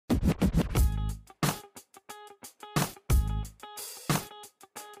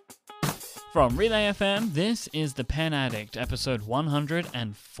From Relay FM, this is the Pen Addict, episode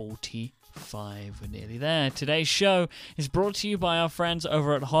 145. We're nearly there. Today's show is brought to you by our friends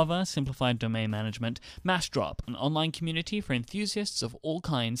over at Hover, Simplified Domain Management, Massdrop, an online community for enthusiasts of all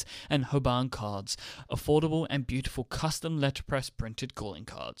kinds, and Hoban Cards, affordable and beautiful custom letterpress printed calling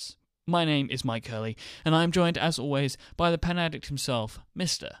cards. My name is Mike Hurley, and I'm joined, as always, by the Pen Addict himself,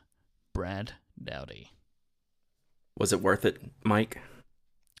 Mr. Brad Dowdy. Was it worth it, Mike?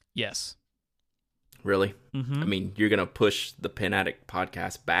 Yes. Really? Mm-hmm. I mean, you're going to push the Pen Addict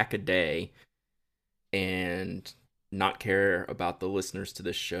podcast back a day and not care about the listeners to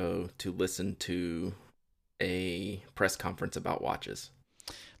this show to listen to a press conference about watches.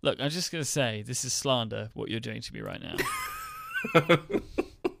 Look, I'm just going to say, this is slander, what you're doing to me right now.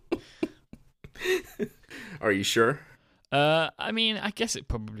 Are you sure? I mean, I guess it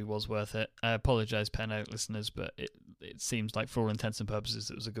probably was worth it. I apologize, Pen Addict listeners, but it seems like for all intents and purposes,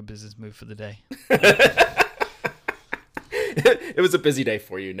 it was a good business move for the day. It was a busy day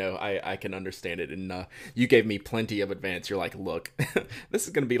for you. No, I can understand it. And you gave me plenty of advance. You're like, look, this is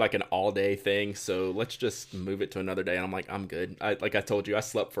going to be like an all-day thing, so let's just move it to another day. And I'm like, I'm good. Like I told you, I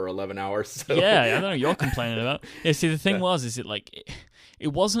slept for 11 hours. So. Yeah, I don't know what you're complaining about. Yeah, see, the thing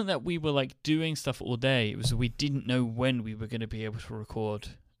it wasn't that we were like doing stuff all day. It was that we didn't know when we were going to be able to record.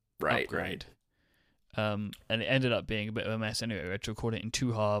 Right. And it ended up being a bit of a mess anyway. We had to record it in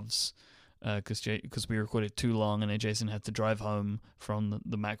two halves because we recorded too long, and then Jason had to drive home from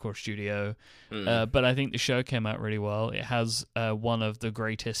the Macro studio. But I think the show came out really well. It has one of the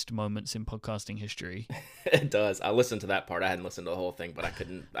greatest moments in podcasting history. It does. I listened to that part. I hadn't listened to the whole thing, but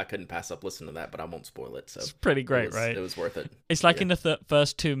I couldn't pass up listening to that. But I won't spoil it. So it's pretty great, right? It was worth it. It's like in the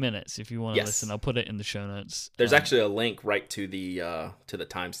first 2 minutes. If you want to Yes. listen, I'll put it in the show notes. There's actually a link right to the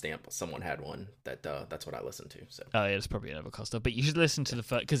timestamp. Someone had one that's what I listened to. So oh yeah, it's probably another coster, but you should listen to the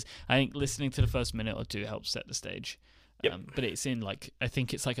first, because I think listening to the first minute or two helps set the stage. Yep. But it's in I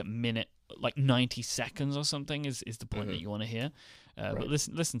think it's like a minute, like 90 seconds or something is the point that you want to hear. Right. But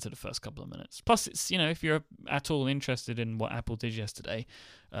listen to the first couple of minutes. Plus, it's if you're at all interested in what Apple did yesterday,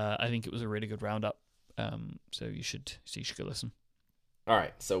 I think it was a really good roundup. So you should go listen. All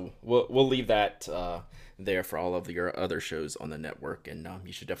right, so we'll leave that there for all of your other shows on the network, and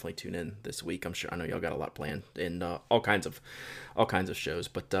you should definitely tune in this week. I know y'all got a lot planned and all kinds of shows,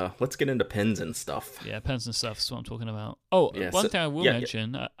 but let's get into pens and stuff. Yeah, pens and stuff is what I'm talking about. Oh, yeah, one thing I will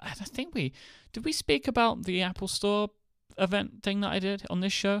mention, I think did we speak about the Apple Store event thing that I did on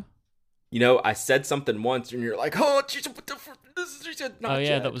this show? I said something once, and you're like, "Oh, geez, what the fuck? This is not yeah,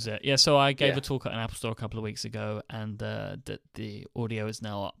 yet." that was it. Yeah, so I gave a talk at an Apple Store a couple of weeks ago, and the audio is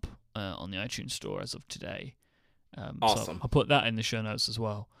now up on the iTunes Store as of today. Awesome. So I'll put that in the show notes as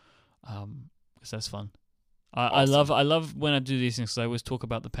well, because that's fun. Awesome. I love when I do these things, because I always talk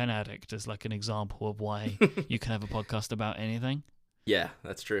about the Pen Addict as like an example of why you can have a podcast about anything. Yeah,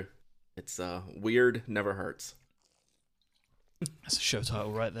 that's true. It's weird, never hurts. That's a show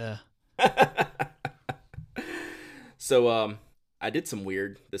title right there. So I did some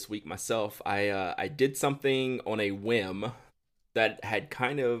weird this week myself. I did something on a whim that had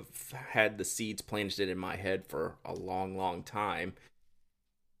kind of had the seeds planted in my head for a long time.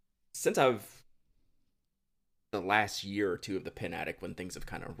 Since the last year or two of the Pen Addict, when things have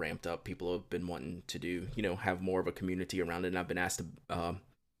kind of ramped up, people have been wanting to do, have more of a community around it. And I've been asked how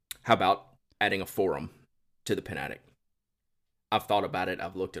about adding a forum to the Pen Addict? I've thought about it.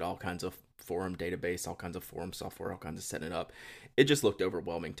 I've looked at all kinds of forum database, all kinds of forum software, all kinds of setting it up. It just looked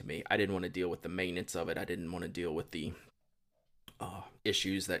overwhelming to me. I didn't want to deal with the maintenance of it. I didn't want to deal with the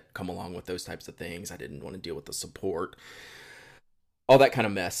issues that come along with those types of things. I didn't want to deal with the support, all that kind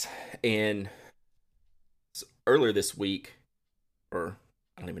of mess. And so earlier this week, or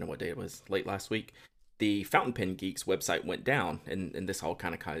I don't even know what day it was, late last week, the Fountain Pen Geeks website went down, and this all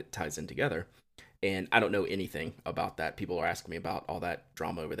kind of ties in together. And I don't know anything about that. People are asking me about all that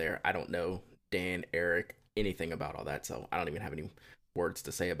drama over there. I don't know Dan, Eric, anything about all that. So I don't even have any words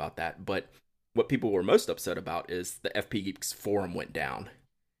to say about that. But what people were most upset about is the FP Geeks forum went down.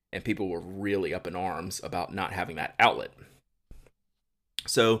 And people were really up in arms about not having that outlet.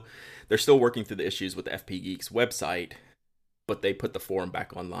 So they're still working through the issues with the FP Geeks website. But they put the forum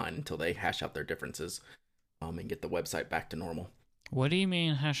back online until they hash out their differences and get the website back to normal. What do you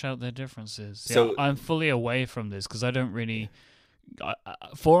mean hash out their differences? So, I'm fully away from this because I don't really...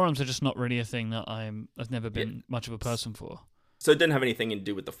 forums are just not really a thing that I've never been much of a person for. So it didn't have anything to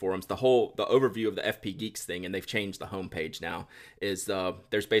do with the forums. The overview of the FP Geeks thing, and they've changed the homepage now, is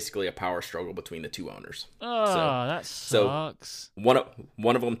there's basically a power struggle between the two owners. Oh, that sucks. So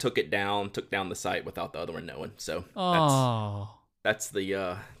one of them took down the site without the other one knowing. So That's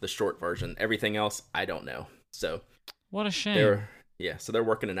the short version. Everything else, I don't know. So What a shame. they're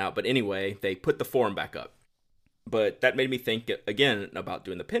working it out. But anyway, they put the forum back up. But that made me think again about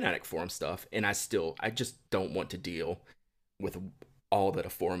doing the Pen Addict forum stuff, and I just don't want to deal with all that a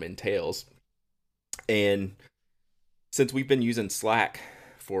forum entails. And since we've been using Slack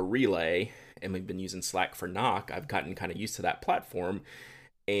for Relay and we've been using Slack for Knock, I've gotten kind of used to that platform,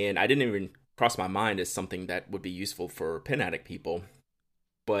 and I didn't even cross my mind as something that would be useful for Pen Addict people.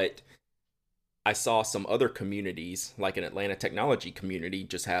 But I saw some other communities, like an Atlanta technology community,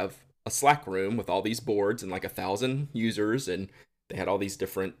 just have a Slack room with all these boards and like 1,000 users, and they had all these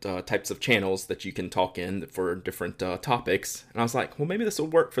different types of channels that you can talk in for different topics. And I was like, well, maybe this will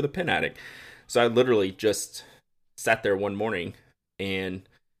work for the Pen Addict. So I literally just sat there one morning and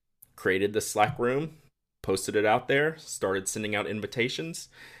created the Slack room, posted it out there, started sending out invitations,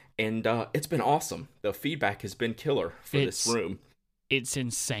 and it's been awesome. The feedback has been killer for this room. It's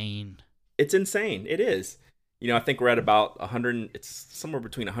insane. It's insane. It is. I think we're at about 100. It's somewhere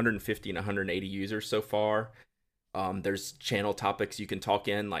between 150 and 180 users so far. There's channel topics you can talk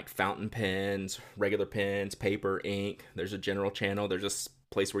in, like fountain pens, regular pens, paper, ink. There's a general channel. There's a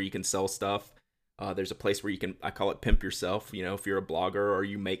place where you can sell stuff. There's a place where you can, I call it pimp yourself. If you're a blogger or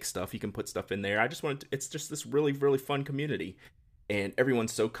you make stuff, you can put stuff in there. It's just this really, really fun community. And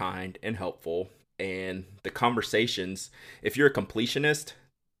everyone's so kind and helpful. And the conversations, if you're a completionist,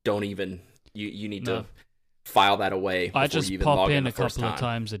 don't even, you need to file that away before I just you even pop log in the a first couple time. of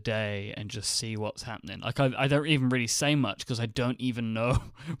times a day and just see what's happening. Like I don't even really say much because I don't even know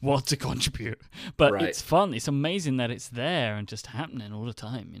what to contribute. But Right. It's fun. It's amazing that it's there and just happening all the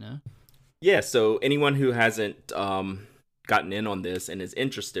time, Yeah, so anyone who hasn't gotten in on this and is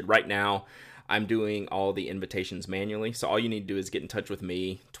interested, right now I'm doing all the invitations manually. So all you need to do is get in touch with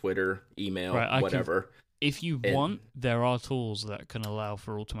me, Twitter, email, whatever. If you want, there are tools that can allow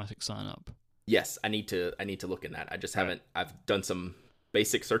for automatic sign up. Yes, I need to look in that. I just haven't. I've done some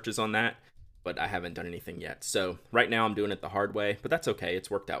basic searches on that, but I haven't done anything yet. So right now I'm doing it the hard way, but that's okay. It's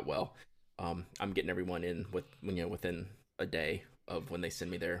worked out well. I'm getting everyone in within a day of when they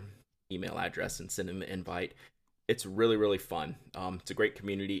send me their email address and send them the invite. It's really, really fun. It's a great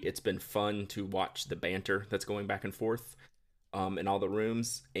community. It's been fun to watch the banter that's going back and forth in all the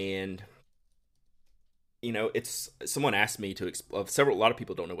rooms. And it's someone asked me to a lot of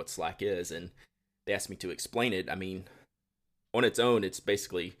people don't know what Slack is, and they asked me to explain it. I mean, on its own, it's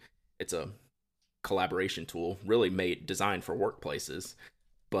a collaboration tool, really designed for workplaces,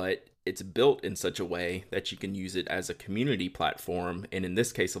 but it's built in such a way that you can use it as a community platform. And in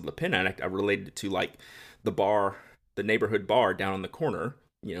this case of the Pen Addict, I related it to like the neighborhood bar down on the corner.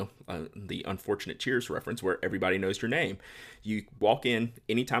 The Unfortunate Cheers reference where everybody knows your name. You walk in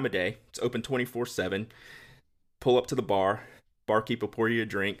any time of day. It's open 24/7. Pull up to the bar. Barkeep will pour you a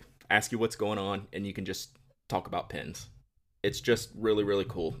drink, ask you what's going on, and you can just talk about pens. It's just really, really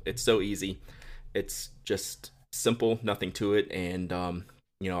cool. It's so easy. It's just simple, nothing to it. And,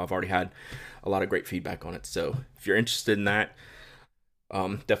 I've already had a lot of great feedback on it. So if you're interested in that,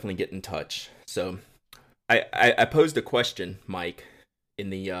 definitely get in touch. So I posed a question, Mike, in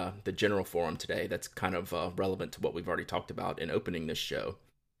the general forum today that's kind of relevant to what we've already talked about in opening this show.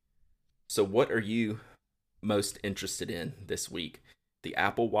 So what are you most interested in this week? The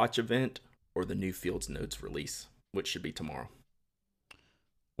Apple Watch event or the new Fields Notes release, which should be tomorrow?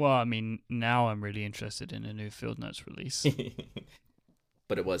 Well, I mean, now I'm really interested in a new Field Notes release.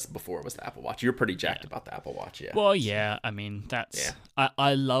 But it was before it was the Apple Watch. You're pretty jacked about the Apple Watch, yeah. Well, yeah, I mean,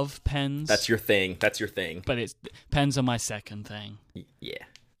 I love pens. That's your thing. But pens are my second thing. Yeah.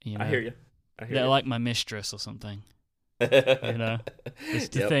 I hear you. They're like my mistress or something. It's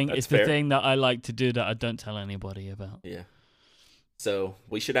the thing. It's fair. The thing that I like to do that I don't tell anybody about. Yeah. So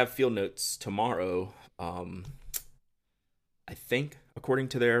we should have Field Notes tomorrow. I think, according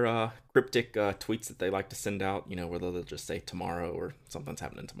to their cryptic tweets that they like to send out, where they'll just say tomorrow or something's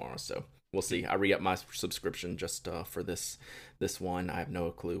happening tomorrow. So we'll see. I re-up my subscription just for this one. I have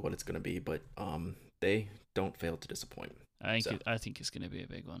no clue what it's going to be, but they don't fail to disappoint. I think it's going to be a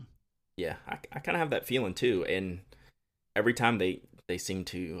big one. Yeah, I kind of have that feeling too. And every time they seem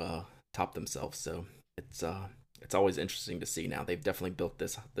to top themselves. So it's always interesting to see now. They've definitely built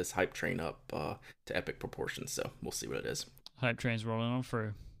this hype train up to epic proportions. So we'll see what it is. Hype train's rolling on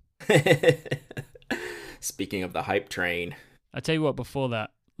through. Speaking of the hype train, I tell you what, before that,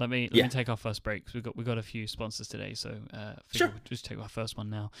 Let me take our first break, because we got a few sponsors today, so Sure. We'll just take our first one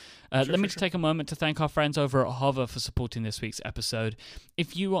now. Sure, Let me just take a moment to thank our friends over at Hover for supporting this week's episode.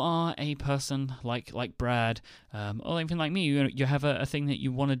 If you are a person like Brad, or even like me, you have a thing that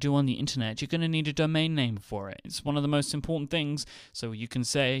you want to do on the internet, you're going to need a domain name for it. It's one of the most important things. So you can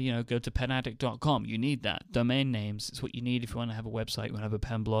say, go to penaddict.com. You need that. Domain names. It's what you need if you want to have a website, you want to have a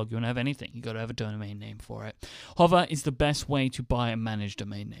pen blog, you want to have anything. You got to have a domain name for it. Hover is the best way to buy and manage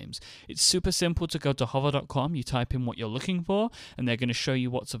domain names. It's super simple to go to hover.com. You type in what you're looking for, and they're going to show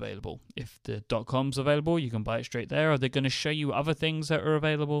you what's available. If the .com's available, you can buy it straight there, or they're going to show you other things that are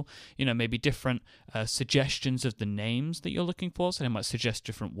available, maybe different suggestions of the names that you're looking for. So they might suggest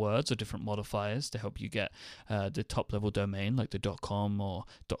different words or different modifiers to help you get the top level domain, like the .com or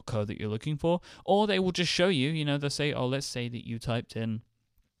 .co that you're looking for. Or they will just show you, they'll say, let's say that you typed in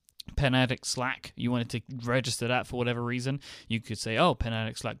Pen Addict Slack, you wanted to register that for whatever reason, you could say,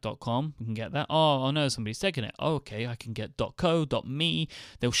 penaddictslack.com, you can get that. Oh no, somebody's taken it. Okay, I can get .co, .me.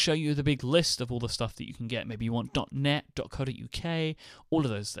 They'll show you the big list of all the stuff that you can get. Maybe you want .net, .co.uk, all of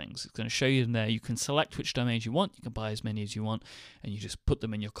those things. It's going to show you them there. You can select which domains you want. You can buy as many as you want, and you just put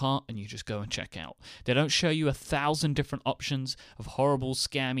them in your cart, and you just go and check out. They don't show you 1,000 different options of horrible,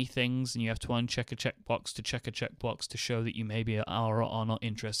 scammy things, and you have to uncheck a checkbox to check a checkbox to show that you maybe are or are not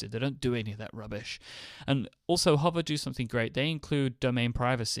interested. They don't do any of that rubbish. And also, Hover do something great. They include domain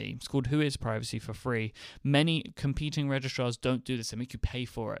privacy. It's called Who Is Privacy for free. Many competing registrars don't do this. They make you pay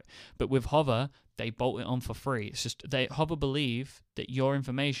for it. But with Hover, they bolt it on for free. It's just Hover believe that your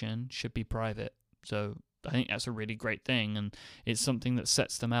information should be private. So I think that's a really great thing, and it's something that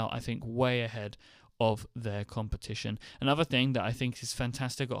sets them out, I think, way ahead of their competition. Another thing that I think is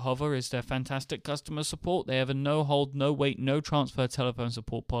fantastic at Hover is their fantastic customer support. They have a no hold, no wait, no transfer telephone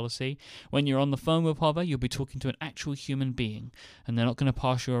support policy. When you're on the phone with Hover, you'll be talking to an actual human being, and they're not going to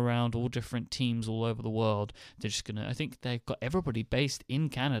pass you around all different teams all over the world. They're just going to, I think they've got everybody based in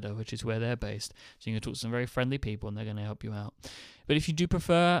Canada, which is where they're based. So you're going to talk to some very friendly people, and they're going to help you out. But if you do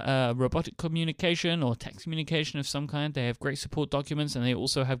prefer robotic communication or text communication of some kind, they have great support documents, and they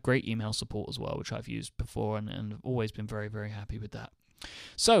also have great email support as well, which I've used before and have always been very, very happy with that.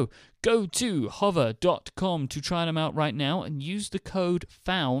 So go to hover.com to try them out right now and use the code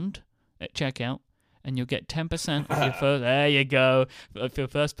FOUND at checkout, and you'll get 10% off your first. There you go. If your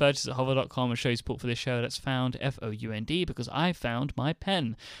first purchase at hover.com and show you support for this show, that's found, FOUND, because I found my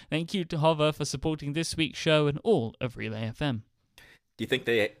pen. Thank you to Hover for supporting this week's show and all of Relay FM. Do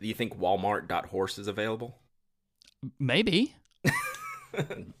you think Walmart.horse is available? Maybe.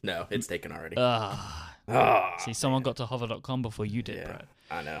 No, it's taken already. See, someone got to hover.com before you did, Brad.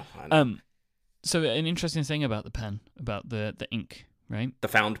 I know. So an interesting thing about the pen, about the ink, right? The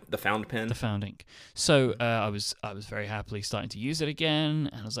found pen. The found ink. So I was very happily starting to use it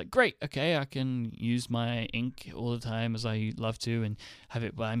again, and I was like, great, okay, I can use my ink all the time as I love to, and have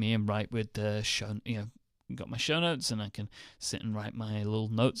it by me and write with the show, got my show notes, and I can sit and write my little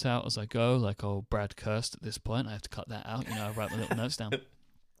notes out as I go, like old Brad cursed at this point. I have to cut that out, I write my little notes down.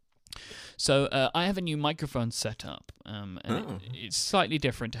 So I have a new microphone set up, and it's slightly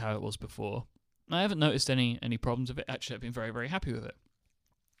different to how it was before. I haven't noticed any problems with it. Actually, I've been very, very happy with it.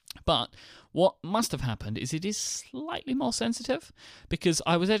 But what must have happened is it is slightly more sensitive, because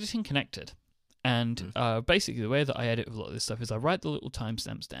I was editing connected. And basically the way that I edit a lot of this stuff is I write the little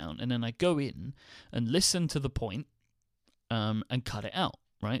timestamps down, and then I go in and listen to the point and cut it out,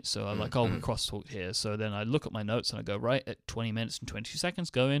 right? So I'm like, we crosstalk here. So then I look at my notes and I go, right, at 20 minutes and 22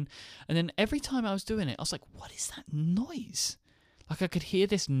 seconds, go in. And then every time I was doing it, I was like, what is that noise? Like I could hear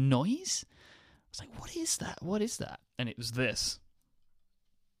this noise. I was like, what is that? What is that? And it was this.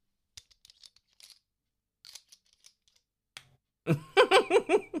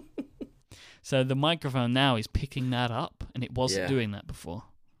 So the microphone now is picking that up, and it wasn't doing that before.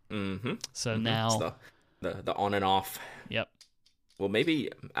 So now it's the on and off. Yep. Well, maybe,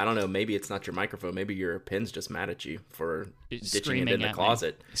 I don't know, maybe it's not your microphone. Maybe your pen's just mad at you for ditching it in the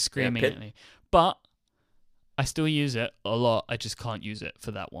closet. Screaming at me. But I still use it a lot. I just can't use it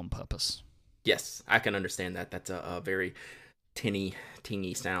for that one purpose. Yes, I can understand that. That's a very tinny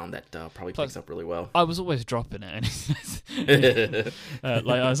sound that probably picks up really well. I was always dropping it.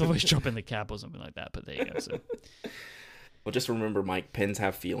 Like I was always dropping the cap or something like that, but there you go. So. Well, just remember, Mike, pens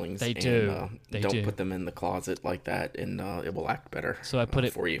have feelings. They do. Don't put them in the closet like that, and it will act better. So I put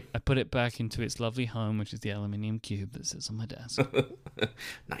it for you. I put it back into its lovely home, which is the aluminium cube that sits on my desk.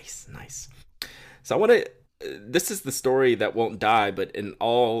 Nice. So I want to. This is the story that won't die, but in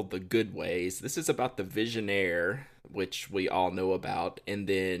all the good ways. This is about the Visionaire, which we all know about, and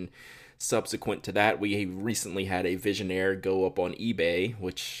then Subsequent to that, we recently had a Visionaire go up on eBay,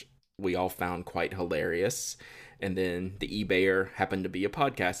 which we all found quite hilarious. And then the eBayer happened to be a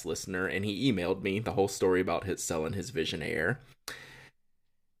podcast listener, and he emailed me the whole story about selling his Visionaire.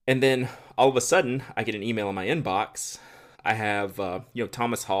 And then all of a sudden, I get an email in my inbox. I have,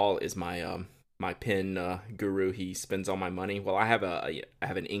 Thomas Hall is my pen guru. He spends all my money. Well, I have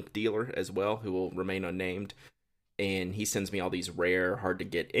an ink dealer as well who will remain unnamed, and he sends me all these rare, hard to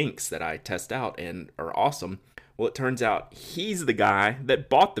get inks that I test out and are awesome. Well, it turns out he's the guy that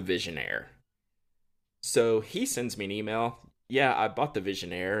bought the Visionaire. So he sends me an email. Yeah, I bought the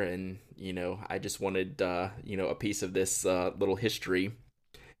Visionaire, and I just wanted a piece of this little history.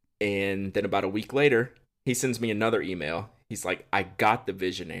 And then about a week later, he sends me another email. He's like, I got the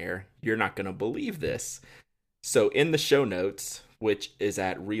Visionaire. You're not going to believe this. So in the show notes, which is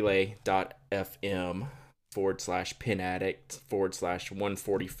at relay.fm/Pen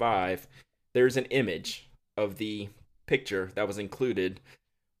Addict/145, there's an image of the picture that was included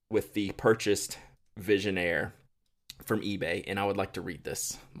with the purchased Visionaire from eBay. And I would like to read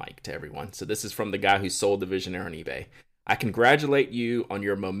this, Mike, to everyone. So this is from the guy who sold the Visionaire on eBay. I congratulate you on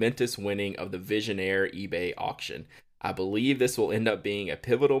your momentous winning of the Visionaire eBay auction. I believe this will end up being a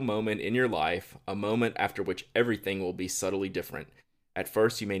pivotal moment in your life, a moment after which everything will be subtly different. At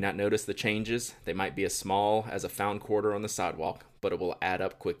first, you may not notice the changes. They might be as small as a found quarter on the sidewalk, but it will add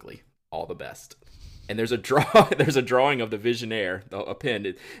up quickly. All the best. And there's a drawing of the Visionaire, a pen.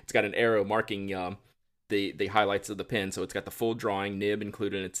 It's got an arrow marking the highlights of the pen. So it's got the full drawing, nib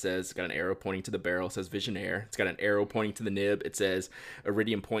included. It says, it's got an arrow pointing to the barrel. It says Visionaire. It's got an arrow pointing to the nib. It says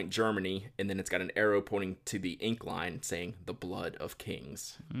Iridium Point, Germany. And then it's got an arrow pointing to the ink line saying the blood of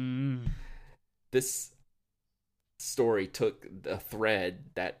kings. This story took a thread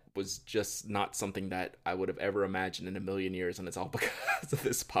that was just not something that I would have ever imagined in a million years. And it's all because of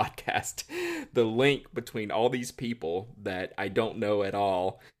this podcast. The link between all these people that I don't know at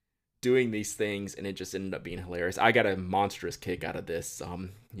all doing these things, and it just ended up being hilarious. I got a monstrous kick out of this.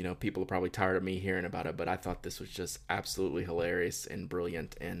 People are probably tired of me hearing about it, but I thought this was just absolutely hilarious and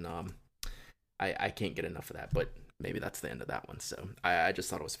brilliant, and I can't get enough of that, but maybe that's the end of that one. So I just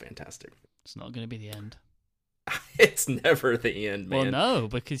thought it was fantastic. It's not going to be the end. It's never the end, man. Well, no,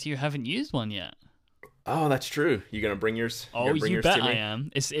 because you haven't used one yet. Oh, that's true. You gonna bring yours? Oh, you bet I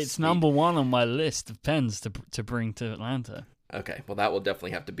am. It's number one on my list of pens to bring to Atlanta. Okay, well, that will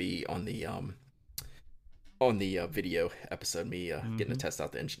definitely have to be on the video episode. Me getting to test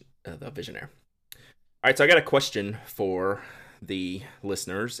out the Visionaire. All right, so I got a question for the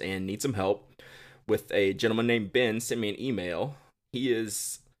listeners and need some help with a gentleman named Ben. Sent me an email. He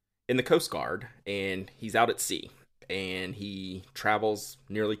is in the Coast Guard and he's out at sea and he travels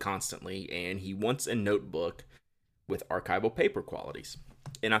nearly constantly and he wants a notebook with archival paper qualities.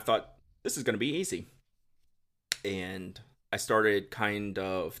 And I thought this is going to be easy. And I started kind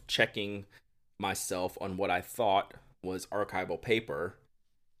of checking myself on what I thought was archival paper.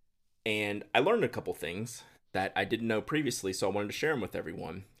 And I learned a couple things that I didn't know previously, so I wanted to share them with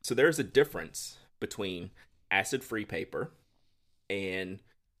everyone. So there's a difference between acid-free paper and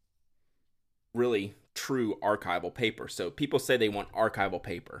really true archival paper. So people say they want archival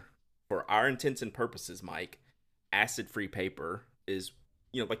paper. For our intents and purposes, Mike, acid-free paper is,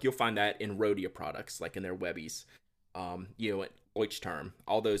 like you'll find that in Rhodia products, like in their Webbies. Leuchtturm,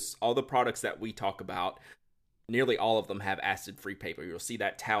 all the products that we talk about, nearly all of them have acid-free paper. You'll see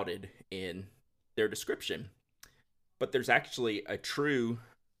that touted in their description. But there's actually a true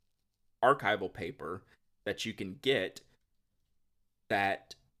archival paper that you can get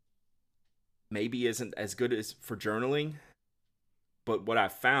that maybe isn't as good as for journaling. But what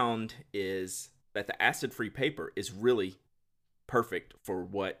I've found is that the acid-free paper is really perfect for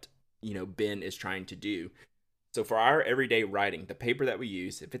what, Ben is trying to do. So for our everyday writing, the paper that we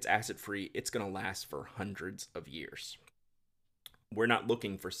use, if it's acid-free, it's going to last for hundreds of years. We're not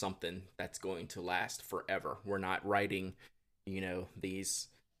looking for something that's going to last forever. We're not writing, these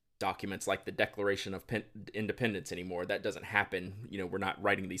documents like the Declaration of Independence anymore. That doesn't happen. We're not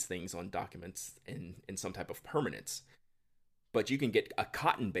writing these things on documents in some type of permanence. But you can get a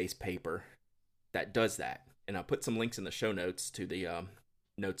cotton-based paper that does that. And I'll put some links in the show notes to the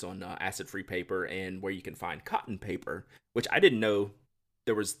notes on acid-free paper and where you can find cotton paper, which I didn't know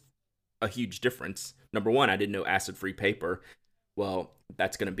there was a huge difference. Number one, I didn't know acid-free paper, well,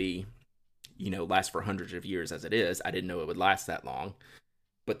 that's going to be, last for hundreds of years as it is. I didn't know it would last that long.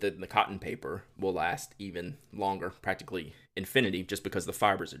 But the cotton paper will last even longer, practically infinity, just because the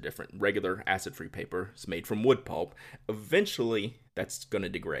fibers are different. Regular acid-free paper is made from wood pulp. Eventually, that's going to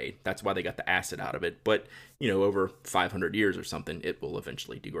degrade. That's why they got the acid out of it. But, over 500 years or something, it will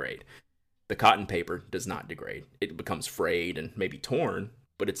eventually degrade. The cotton paper does not degrade. It becomes frayed and maybe torn,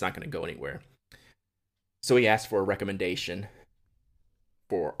 but it's not going to go anywhere. So he asked for a recommendation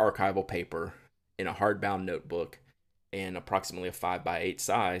for archival paper in a hardbound notebook and approximately a 5x8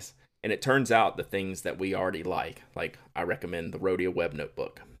 size. And it turns out the things that we already like I recommend the Rhodia Web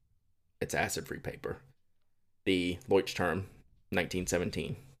Notebook. It's acid-free paper. The Leuchtturm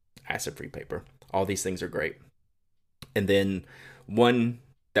 1917 acid-free paper. All these things are great. And then one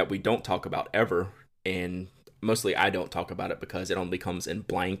that we don't talk about ever, and mostly I don't talk about it because it only comes in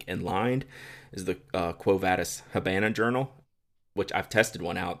blank and lined, is the Quo Vadis Habana journal, which I've tested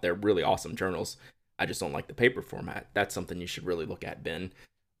one out. They're really awesome journals. I just don't like the paper format. That's something you should really look at, Ben.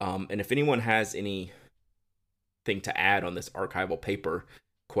 And if anyone has anything to add on this archival paper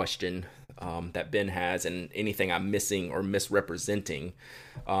question that Ben has, and anything I'm missing or misrepresenting,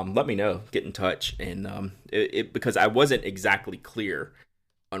 let me know. Get in touch. And because I wasn't exactly clear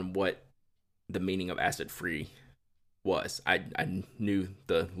on what the meaning of acid-free was. I knew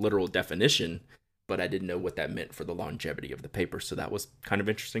the literal definition, but I didn't know what that meant for the longevity of the paper. So that was kind of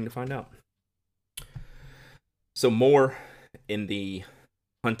interesting to find out. So more in the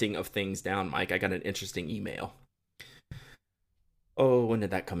hunting of things down, Mike. I got an interesting email. Oh, when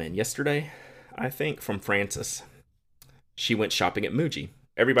did that come in? Yesterday, I think, from Frances. She went shopping at Muji.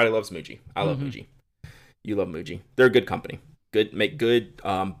 Everybody loves Muji. I love Muji. You love Muji. They're a good company. Make good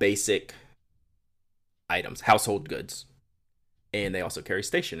basic items, household goods. And they also carry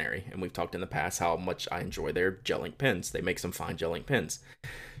stationery. And we've talked in the past how much I enjoy their gel ink pens. They make some fine gel ink pens.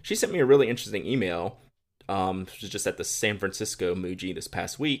 She sent me a really interesting email. She was just at the San Francisco Muji this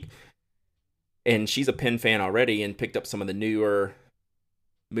past week. And she's a pen fan already and picked up some of the newer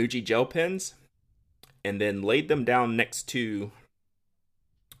Muji gel pens and then laid them down next to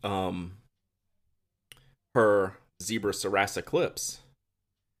her Zebra Sarasa clips.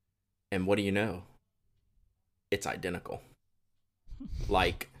 And what do you know? It's identical.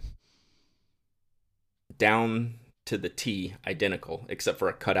 Like, down to the T, identical, except for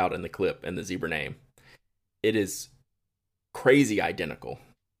a cutout in the clip and the Zebra name. It is crazy identical.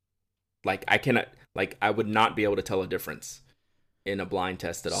 Like, I would not be able to tell a difference in a blind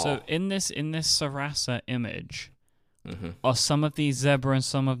test at all. So in this Sarasa image, are some of these Zebra and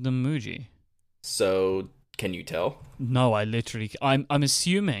some of them Muji? So can you tell? No, I'm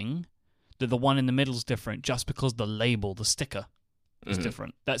assuming that the one in the middle is different just because the label, the sticker, is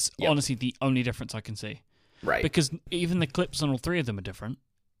different. That's honestly the only difference I can see. Right. Because even the clips on all three of them are different.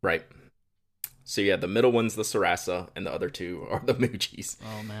 Right. So yeah, the middle one's the Sarasa and the other two are the Mujis.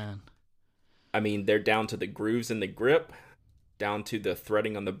 Oh man. I mean, they're down to the grooves in the grip, down to the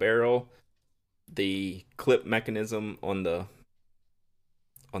threading on the barrel, the clip mechanism on the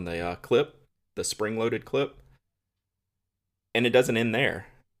clip, the spring-loaded clip. And it doesn't end there.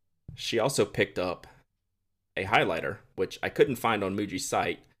 She also picked up a highlighter, which I couldn't find on Muji's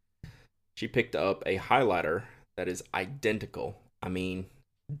site. She picked up a highlighter that is identical. I mean,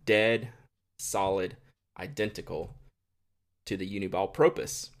 dead, solid, identical to the Uniball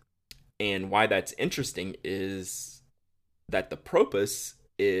Propus. And why that's interesting is that the Propus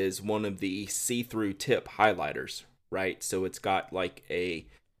is one of the see-through tip highlighters, right? So it's got like a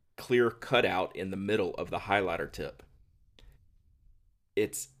clear cutout in the middle of the highlighter tip.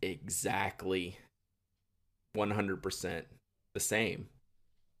 It's exactly 100% the same.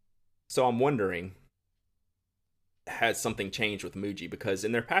 So I'm wondering, has something changed with Muji? Because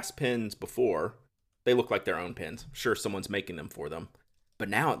in their past pens before, they look like their own pens. Sure, someone's making them for them. But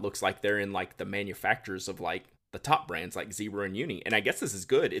now it looks like they're in like the manufacturers of like the top brands like Zebra and Uni. And I guess this is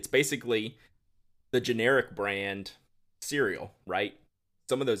good. It's basically the generic brand cereal, right?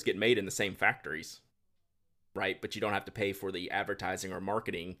 Some of those get made in the same factories, right? But you don't have to pay for the advertising or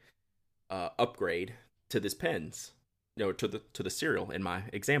marketing upgrade to this pens, to the cereal in my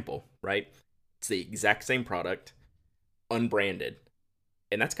example, right? It's the exact same product, unbranded.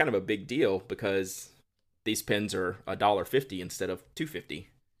 And that's kind of a big deal because these pens are $1.50 instead of $2.50.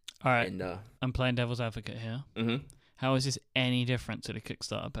 All right, and, I'm playing devil's advocate here. Mm-hmm. How is this any different to the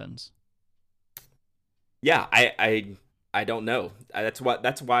Kickstarter pens? Yeah, I don't know. That's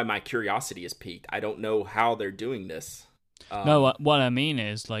why my curiosity is piqued. I don't know how they're doing this. No, what I mean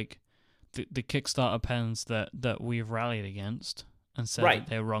is like the Kickstarter pens that we've rallied against and said that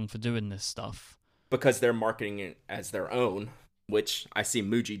they're wrong for doing this stuff. Because they're marketing it as their own, which I see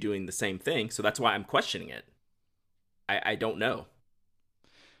Muji doing the same thing, so that's why I'm questioning it. I don't know.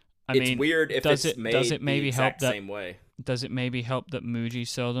 It's weird if it's made the exact same way. Does it maybe help that Muji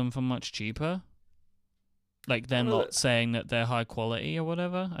sell them for much cheaper? Like they're not saying that they're high quality or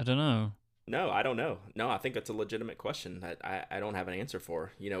whatever? I don't know. No, I don't know. No, I think that's a legitimate question that I don't have an answer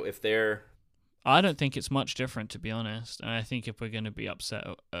for. If they're I don't think it's much different, to be honest. And I think if we're going to be upset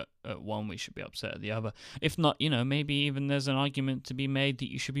at one, we should be upset at the other. If not, maybe even there's an argument to be made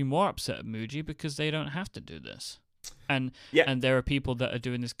that you should be more upset at Muji because they don't have to do this. And there are people that are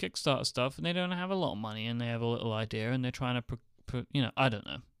doing this Kickstarter stuff and they don't have a lot of money and they have a little idea and they're trying to, I don't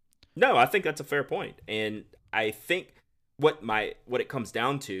know. No, I think that's a fair point. And I think what it comes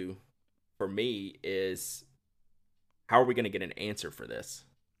down to for me is, how are we going to get an answer for this?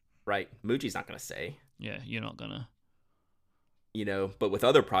 Right? Muji's not going to say. Yeah, you're not going to. But with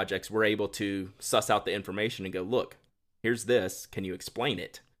other projects, we're able to suss out the information and go, look, here's this. Can you explain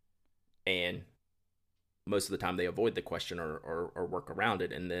it? And most of the time they avoid the question or work around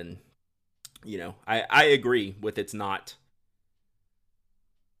it. And then, I agree with it's not,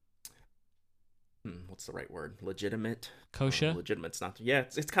 what's the right word? Legitimate? Kosher? Legitimate's not. Yeah,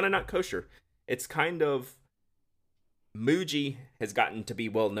 it's kind of not kosher. It's kind of, Muji has gotten to be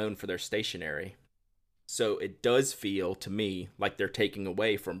well known for their stationery. So it does feel to me like they're taking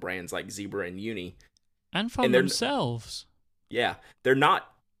away from brands like Zebra and Uni. And from themselves. Yeah. They're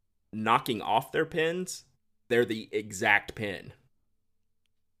not knocking off their pens. They're the exact pen.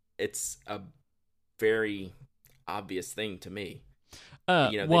 It's a very obvious thing to me.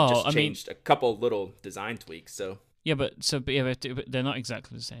 They just changed a couple little design tweaks, so... Yeah, but they're not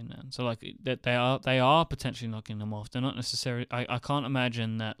exactly the same then. So like they are potentially knocking them off. They're not necessarily. I can't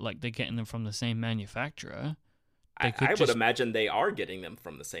imagine that like they're getting them from the same manufacturer. I would imagine they are getting them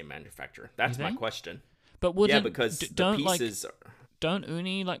from the same manufacturer. That's my question. But because the pieces don't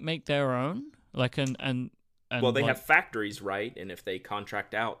Uni like make their own and well, they have factories, right? And if they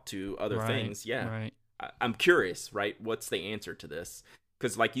contract out to other things, yeah. Right. I'm curious, right? What's the answer to this?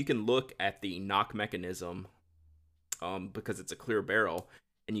 Because like you can look at the knock mechanism. Because it's a clear barrel,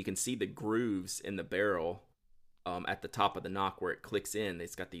 and you can see the grooves in the barrel at the top of the knock where it clicks in.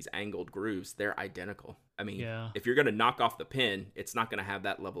 It's got these angled grooves. They're identical. I mean, if you're going to knock off the pin, it's not going to have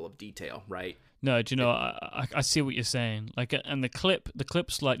that level of detail, right? No, do you know, I see what you're saying. Like, and the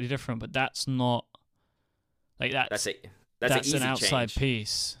clip's slightly different, but that's not like that's an outside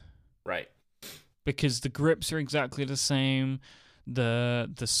piece, right? Because the grips are exactly the same. The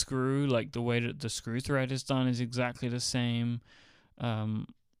screw, like the way that the screw thread is done, is exactly the same. I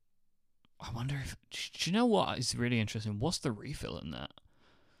wonder if... Do you know what is really interesting? What's the refill in that?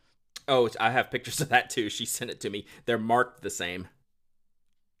 Oh, I have pictures of that too. She sent it to me. They're marked the same.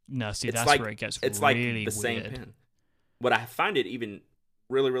 No, see, that's where it gets really weird. It's like the same pen. What I find it even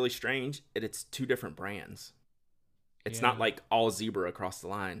really, really strange, it's two different brands. It's not like all Zebra across the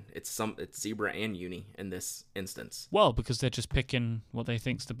line. It's Zebra and Uni in this instance. Well, because they're just picking what they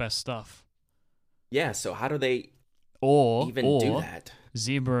think's the best stuff. Yeah, so how do they do that?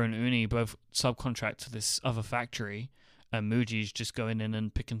 Zebra and Uni both subcontract to this other factory, and Muji's just going in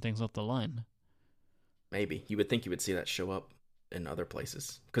and picking things off the line. Maybe. You would think you would see that show up in other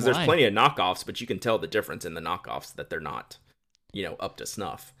places. Because there's plenty of knockoffs, but you can tell the difference in the knockoffs that they're not, up to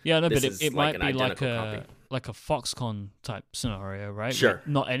snuff. Yeah, no, but it might be like a Foxconn type scenario, right? Sure. Like,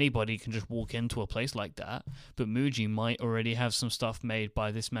 not anybody can just walk into a place like that, but Muji might already have some stuff made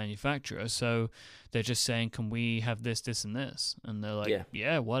by this manufacturer, so they're just saying, can we have this, this, and this? And they're like,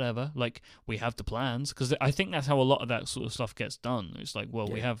 yeah whatever. Like, we have the plans, because I think that's how a lot of that sort of stuff gets done. It's like, well,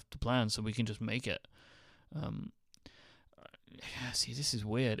 we have the plans, so we can just make it. See, this is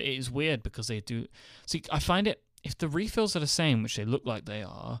weird. It is weird because they do... See, I find it... If the refills are the same, which they look like they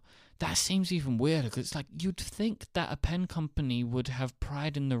are, that seems even weirder, because it's like you'd think that a pen company would have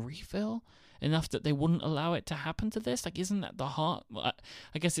pride in the refill enough that they wouldn't allow it to happen to this. Like, isn't that the heart?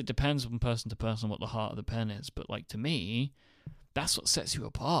 I guess it depends from person to person what the heart of the pen is, but like to me, that's what sets you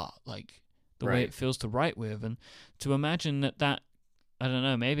apart. Like the way it feels to write with, and to imagine that I don't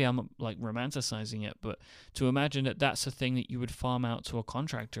know, maybe I'm like romanticizing it, but to imagine that that's a thing that you would farm out to a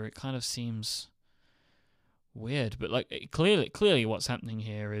contractor, it kind of seems weird. But like clearly what's happening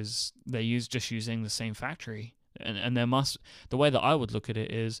here is they're just using the same factory, and there must, the way that I would look at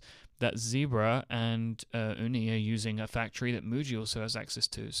it is that Zebra and Uni are using a factory that Muji also has access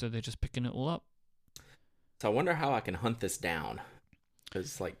to, so they're just picking it all up. So I wonder how I can hunt this down,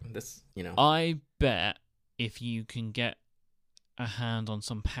 because like this, I bet if you can get a hand on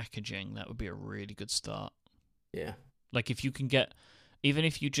some packaging, that would be a really good start. Yeah, like if you can get, even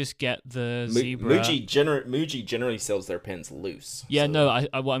if you just get the Zebra... Muji generally sells their pens loose. Yeah, so. No,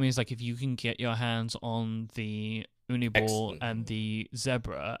 what I mean is like if you can get your hands on the Uniball and the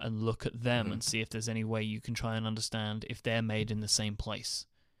Zebra and look at them and see if there's any way you can try and understand if they're made in the same place.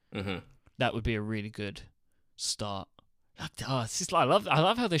 That would be a really good start. It's just like, I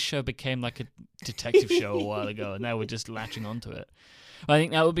love how this show became like a detective show a while ago, and now we're just latching onto it. I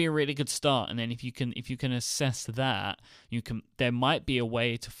think that would be a really good start, and then if you can assess that, there might be a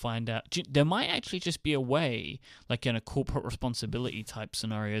way to find out. There might actually just be a way, like in a corporate responsibility type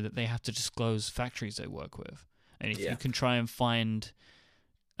scenario, that they have to disclose factories they work with, and if you can try and find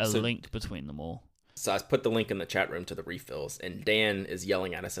a link between them all. So I put the link in the chat room to the refills, and Dan is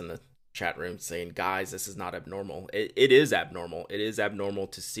yelling at us in the chat room saying, guys, this is not abnormal. It is abnormal. It is abnormal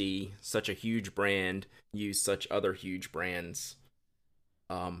to see such a huge brand use such other huge brands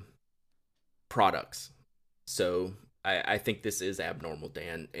products. So I think this is abnormal,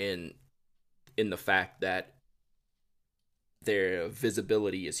 Dan, and in the fact that their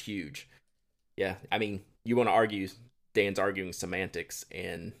visibility is huge. Yeah, I mean, you want to argue, Dan's arguing semantics,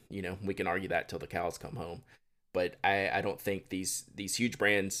 and we can argue that till the cows come home. But I don't think these huge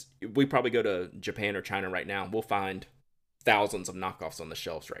brands, we probably go to Japan or China right now, we'll find thousands of knockoffs on the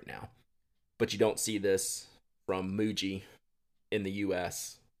shelves right now. But you don't see this from Muji in the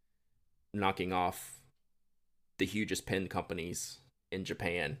US knocking off the hugest pen companies in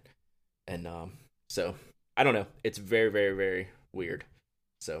Japan. And so, I don't know. It's very, very, very weird.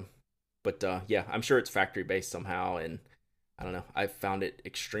 So, but yeah, I'm sure it's factory-based somehow. And I don't know. I found it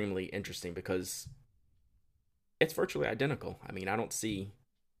extremely interesting because it's virtually identical. I mean, I don't see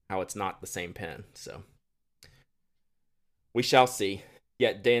how it's not the same pen. So we shall see.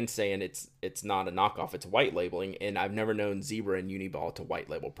 Yet Dan's saying it's not a knockoff, it's white labeling, and I've never known Zebra and Uniball to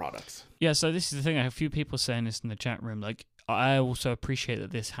white label products. Yeah, so this is the thing. I have a few people saying this in the chat room. Like, I also appreciate that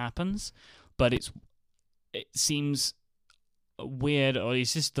this happens, but it seems weird, or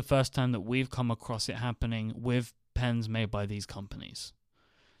it's just the first time that we've come across it happening with pens made by these companies.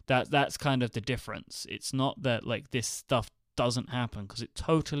 That's kind of the difference. It's not that like this stuff doesn't happen, because it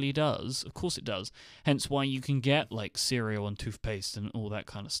totally does. Of course it does. Hence why you can get like cereal and toothpaste and all that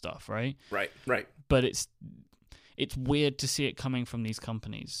kind of stuff, right? Right. But it's weird to see it coming from these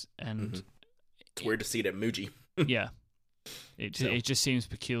companies, and it's weird to see it at Muji. Yeah. It just seems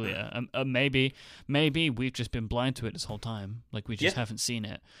peculiar. Maybe we've just been blind to it this whole time. Like we just haven't seen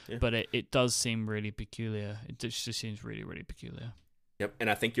it. Yeah. But it does seem really peculiar. It just seems really, really peculiar. Yep, and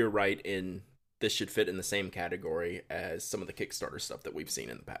I think you're right in this should fit in the same category as some of the Kickstarter stuff that we've seen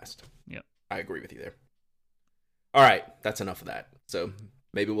in the past. Yep. I agree with you there. All right, that's enough of that. So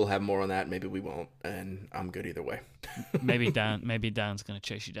maybe we'll have more on that, maybe we won't, and I'm good either way. maybe Dan's going to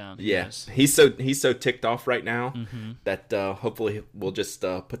chase you down. Yeah, he's so ticked off right now that hopefully we'll just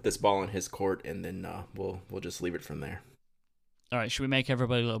put this ball in his court, and then we'll just leave it from there. All right, should we make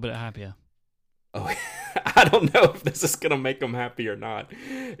everybody a little bit happier? Oh, I don't know if this is going to make them happy or not.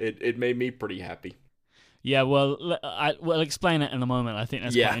 It made me pretty happy. Yeah, well, we'll explain it in a moment. I think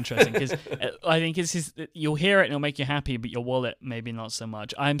that's quite interesting, because I think you'll hear it and it'll make you happy, but your wallet maybe not so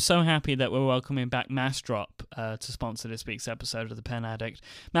much. I'm so happy that we're welcoming back Massdrop to sponsor this week's episode of the Pen Addict.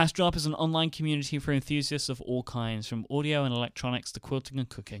 Massdrop is an online community for enthusiasts of all kinds, from audio and electronics to quilting and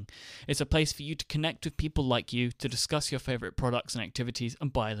cooking. It's a place for you to connect with people like you, to discuss your favorite products and activities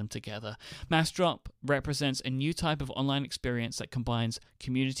and buy them together. Massdrop represents a new type of online experience that combines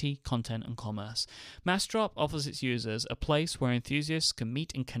community, content, and commerce. Massdrop offers its users a place where enthusiasts can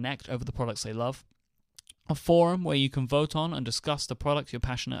meet and connect over the products they love, a forum where you can vote on and discuss the products you're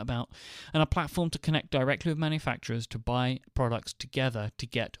passionate about, and a platform to connect directly with manufacturers to buy products together to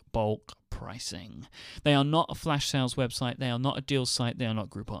get bulk pricing. They are not a flash sales website, they are not a deal site, they are not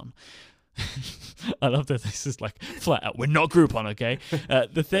Groupon. I love that this is like flat out, we're not Groupon, okay?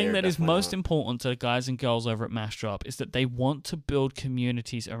 The thing that is most important to the guys and girls over at Massdrop is that they want to build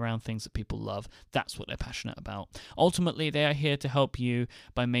communities around things that people love. That's what they're passionate about. Ultimately, they are here to help you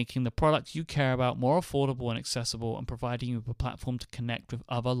by making the products you care about more affordable and accessible, and providing you with a platform to connect with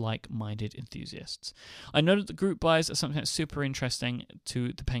other like-minded enthusiasts. I know that the group buys are something that's super interesting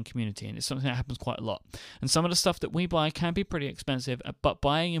to the pen community, and it's something that happens quite a lot. And some of the stuff that we buy can be pretty expensive, but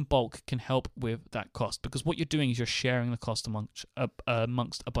buying in bulk can help with that cost, because what you're doing is you're sharing the cost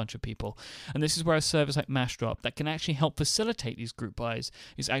amongst a bunch of people. And this is where a service like Massdrop that can actually help facilitate these group buys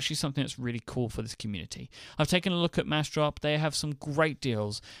is actually something that's really cool for this community. I've taken a look at Massdrop. They have some great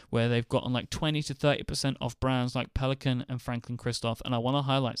deals where they've gotten like 20 to 30% off brands like Pelican and Franklin Christoph, and I want to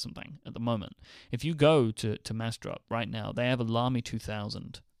highlight something at the moment. If you go to Massdrop right now, they have a Lamy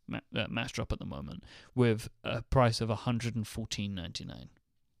 2000 Massdrop at the moment with a price of $114.99.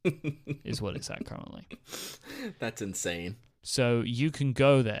 is what it's at currently. That's insane. So you can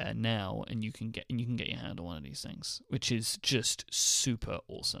go there now and you can get your hand on one of these things, which is just super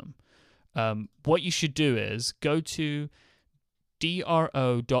awesome. What you should do is go to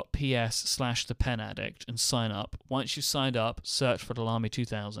dro.ps/the Pen Addict and sign up. Once you've signed up, search for the Lamy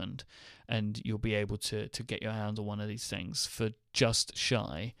 2000 and you'll be able to get your hands on one of these things for just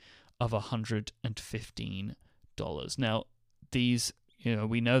shy of $115. Now, these,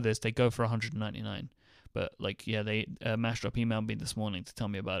 we know this, they go for $199. But Mashdrop emailed me this morning to tell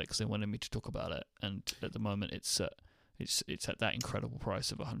me about it because they wanted me to talk about it, and at the moment it's at that incredible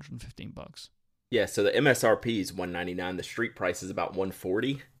price of $115. Yeah, so the MSRP is $199. The street price is about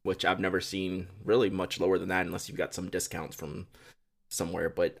 $140, which I've never seen really much lower than that unless you've got some discounts from somewhere.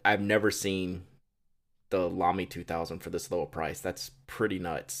 But I've never seen the Lamy 2000 for this low a price. That's pretty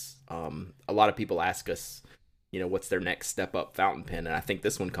nuts. A lot of people ask us, what's their next step up fountain pen? And I think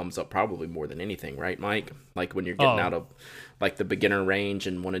this one comes up probably more than anything, right, Mike? Like when you're getting out of like the beginner range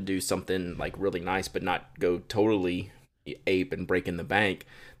and want to do something like really nice, but not go totally ape and break in the bank.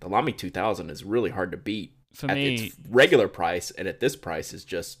 The Lamy 2000 is really hard to beat for at me. Its regular price, and at this price is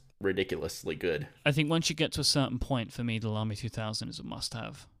just ridiculously good. I think once you get to a certain point, for me, the Lamy 2000 is a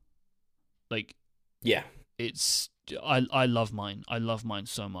must-have. Yeah, I love mine. I love mine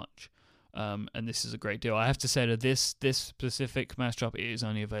so much. And this is a great deal. I have to say that this specific Mashdrop is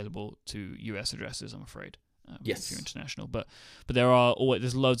only available to US addresses, I'm afraid. Yes, if you're international, but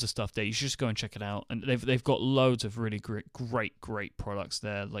there's loads of stuff there. You should just go and check it out, and they've got loads of really great products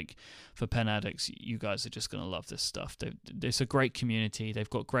there. Like for pen addicts, you guys are just gonna love this stuff. It's a great community. They've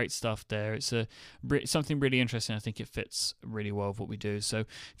got great stuff there. It's something really interesting. I think it fits really well with what we do. So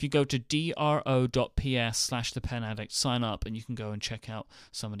if you go to dro.ps/the Pen Addict, sign up, and you can go and check out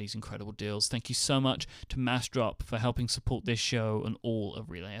some of these incredible deals. Thank you so much to Mashdrop for helping support this show and all of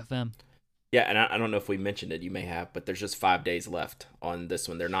Relay FM. Yeah, and I don't know if we mentioned it, you may have, but there's just 5 days left on this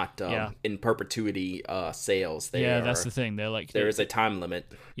one. They're not in perpetuity sales. That's the thing. There is a time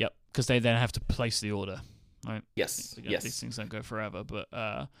limit. Yep, because they then have to place the order, right? Yes. These things don't go forever, but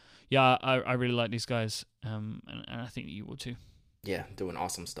I really like these guys, and I think you will too. Yeah, doing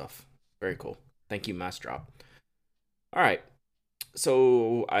awesome stuff. Very cool. Thank you, Mashdrop. All right,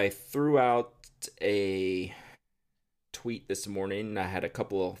 so I threw out a tweet this morning. I had a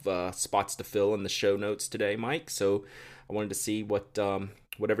couple of spots to fill in the show notes today, Mike. So I wanted to see what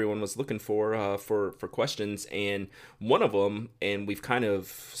everyone was looking for questions, and one of them, and we've kind of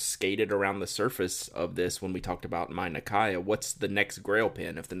skated around the surface of this when we talked about my Nikaya. What's the next Grail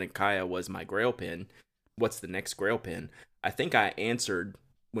pen? If the Nikaya was my Grail pen, what's the next Grail pen? I think I answered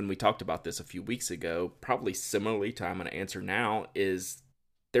when we talked about this a few weeks ago, probably similarly to I'm going to answer now, is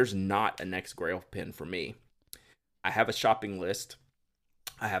there's not a next Grail pen for me. I have a shopping list.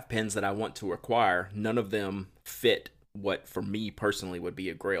 I have pens that I want to acquire. None of them fit what, for me personally, would be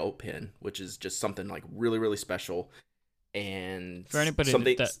a Grail pen, which is just something like really, really special. And for anybody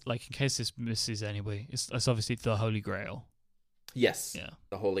that, like, in case this misses anyway, it's obviously the Holy Grail. Yes. Yeah.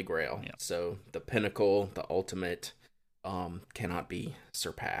 The Holy Grail. Yeah. So the pinnacle, the ultimate, cannot be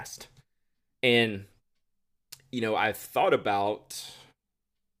surpassed. And, I've thought about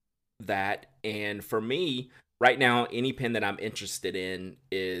that. And for me, right now, any pen that I'm interested in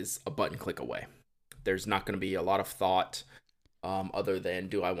is a button click away. There's not going to be a lot of thought other than,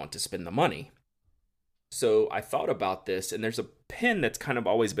 do I want to spend the money? So I thought about this, and there's a pen that's kind of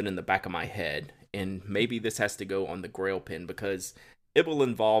always been in the back of my head, and maybe this has to go on the Grail pen because it will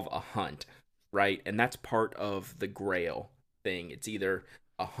involve a hunt, right? And that's part of the Grail thing. It's either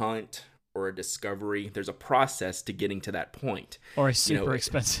a hunt or a discovery. There's a process to getting to that point. Or it's super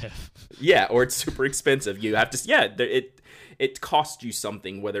expensive. Yeah, or it's super expensive. You have to, it costs you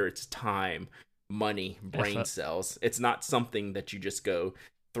something, whether it's time, money, brain cells. It's not something that you just go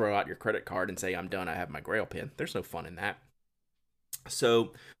throw out your credit card and say, I'm done, I have my Grail pen. There's no fun in that.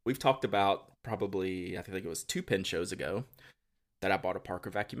 So we've talked about probably, I think it was 2 pen shows ago, that I bought a Parker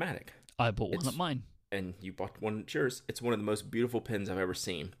Vacuumatic. I bought one at mine. And you bought one at yours. It's one of the most beautiful pens I've ever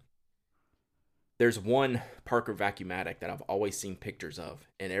seen. There's one Parker Vacuumatic that I've always seen pictures of,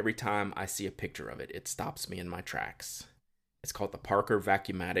 and every time I see a picture of it, it stops me in my tracks. It's called the Parker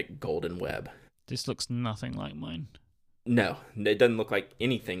Vacuumatic Golden Web. This looks nothing like mine. No, it doesn't look like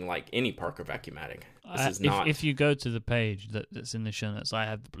anything like any Parker Vacuumatic. This is not. If you go to the page that's in the show notes, I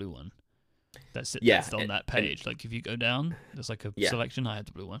have the blue one. That's it. Yeah, that's on that page. Like if you go down, there's like a selection. I have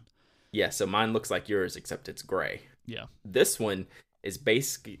the blue one. Yeah, so mine looks like yours, except it's gray. Yeah. This one is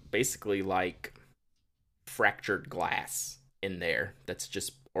basically like fractured glass in there. That's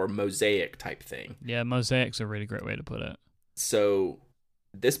just, or mosaic type thing. Yeah, mosaic's a really great way to put it. So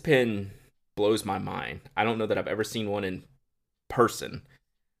this pen blows my mind. I don't know that I've ever seen one in person,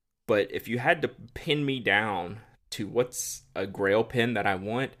 but if you had to pin me down to what's a Grail pen that I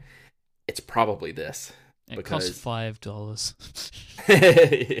want, it's probably this. It costs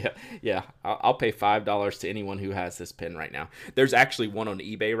 $5. yeah. I'll pay $5 to anyone who has this pen right now. There's actually one on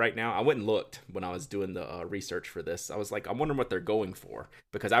eBay right now. I went and looked when I was doing the research for this. I was like, I'm wondering what they're going for,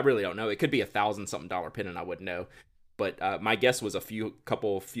 because I really don't know. It could be $1,000-something pen, and I wouldn't know. But my guess was a few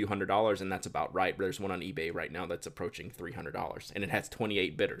 $100, and that's about right. There's one on eBay right now that's approaching $300, and it has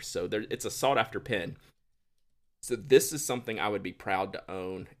 28 bidders. So it's a sought after pen. So this is something I would be proud to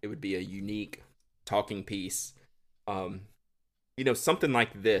own. It would be a unique talking piece. Something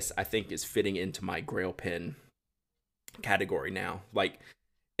like this I think is fitting into my grail pen category now. Like,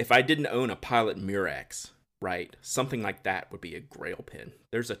 if I didn't own a Pilot Murex, right, something like that would be a grail pen.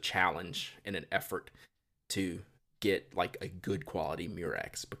 There's a challenge and an effort to get like a good quality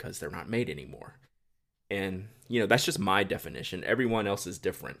Murex because they're not made anymore. And that's just my definition. Everyone else is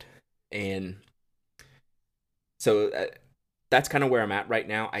different. And so that's kind of where I'm at right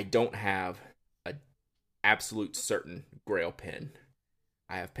now. I don't have absolute certain grail pen.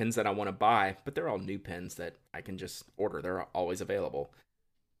 I have pens that I want to buy, but they're all new pens that I can just order. They're always available.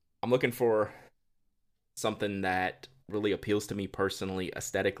 I'm looking for something that really appeals to me personally,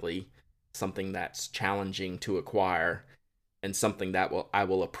 aesthetically, something that's challenging to acquire, and something that I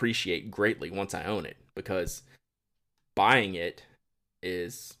will appreciate greatly once I own it, because buying it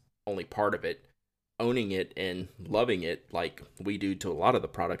is only part of it. Owning it and loving it, like we do to a lot of the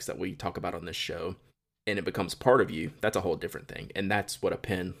products that we talk about on this show, and it becomes part of you, that's a whole different thing. And that's what a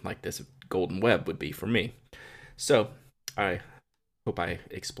pen like this Golden Web would be for me. So I hope I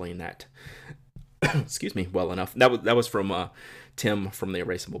explained that excuse me, well enough. That was from Tim from the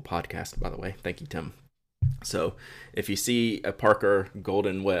Erasable podcast, by the way. Thank you, Tim. So if you see a Parker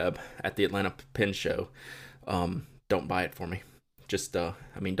Golden Web at the Atlanta Pen Show, don't buy it for me. Just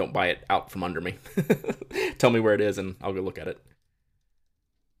don't buy it out from under me. Tell me where it is and I'll go look at it.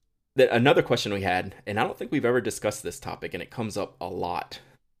 Another question we had, and I don't think we've ever discussed this topic, and it comes up a lot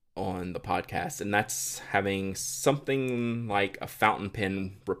on the podcast, and that's having something like a fountain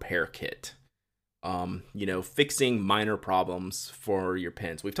pen repair kit. Fixing minor problems for your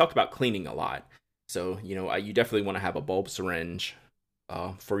pens. We've talked about cleaning a lot. So, you definitely want to have a bulb syringe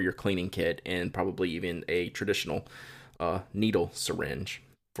for your cleaning kit, and probably even a traditional needle syringe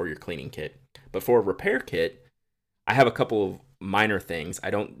for your cleaning kit. But for a repair kit, I have a couple of minor things. I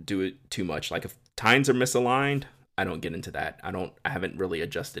don't do it too much. Like if tines are misaligned, I don't get into that. I haven't really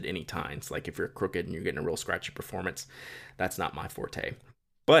adjusted any tines. Like if you're crooked and you're getting a real scratchy performance, that's not my forte.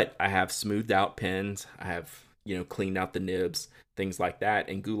 But I have smoothed out pens. I have, cleaned out the nibs, things like that.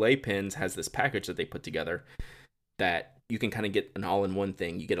 And Goulet Pens has this package that they put together that you can kind of get an all-in-one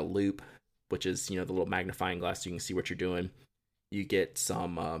thing. You get a loop, which is, the little magnifying glass so you can see what you're doing. You get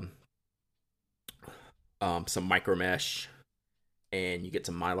some micro mesh, and you get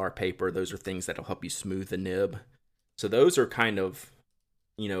some Mylar paper. Those are things that'll help you smooth the nib. So those are kind of,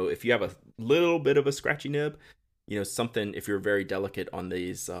 if you have a little bit of a scratchy nib, something, if you're very delicate on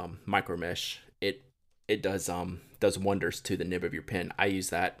these micro mesh, it does wonders to the nib of your pen. I use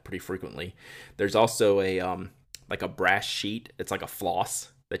that pretty frequently. There's also a like a brass sheet. It's like a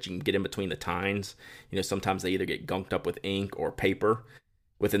floss that you can get in between the tines. Sometimes they either get gunked up with ink or paper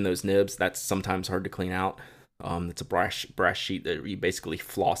within those nibs. That's sometimes hard to clean out. It's a brass sheet that you basically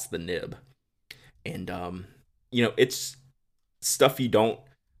floss the nib. And, it's stuff you don't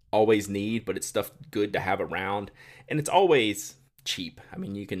always need, but it's stuff good to have around. And it's always cheap. I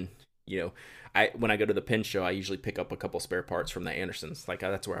mean, you can, when I go to the pen show, I usually pick up a couple spare parts from the Andersons. Like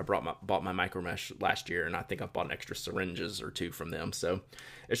that's where I bought my micro mesh last year. And I think I've bought an extra syringes or two from them. So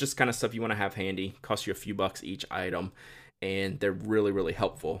it's just kind of stuff you want to have handy. Costs you a few bucks each item. And they're really, really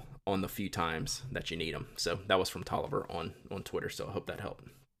helpful on the few times that you need them. So that was from Tolliver on Twitter, so I hope that helped.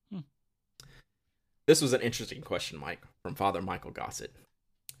 This was an interesting question, Mike, from Father Michael Gossett.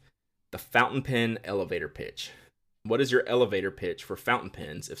 The fountain pen elevator pitch. What is your elevator pitch for fountain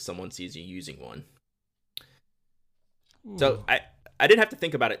pens if someone sees you using one? Ooh. So I didn't have to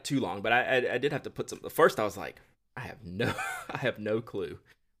think about it too long, but I did have to put some. First, I was like, I have no clue.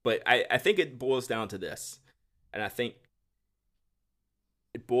 But I think it boils down to this. And I think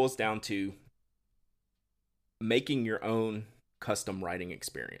it boils down to making your own custom writing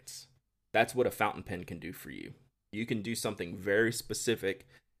experience. That's what a fountain pen can do for you. You can do something very specific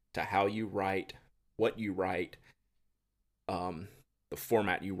to how you write, what you write, the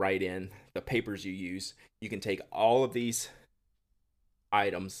format you write in, the papers you use. You can take all of these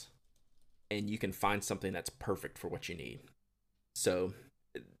items and you can find something that's perfect for what you need. So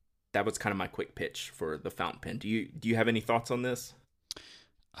that was kind of my quick pitch for the fountain pen. Do you have any thoughts on this?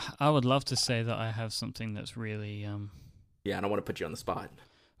 I would love to say that I have something that's really... Yeah, I don't want to put you on the spot.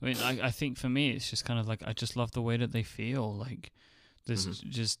 I mean, I think for me, it's just kind of like I just love the way that they feel. Like there's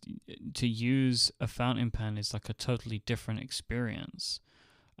just to use a fountain pen is like a totally different experience,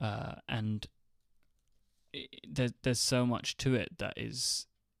 and there's so much to it that is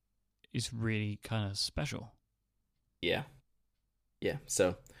really kind of special. Yeah.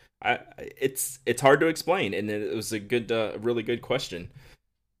 So it's hard to explain, and it was a good, really good question.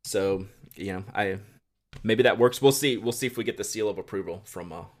 So maybe that works. We'll see. We'll see if we get the seal of approval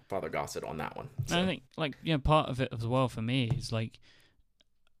from Father Gossett on that one. So. I think part of it as well for me is like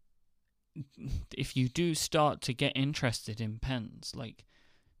if you do start to get interested in pens, like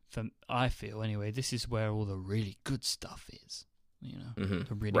I feel anyway, this is where all the really good stuff is. The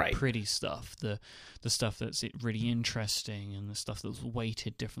really pretty stuff, the stuff that's really interesting, and the stuff that's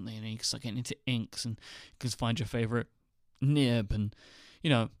weighted differently, and you can start getting into inks, and you can find your favorite nib, and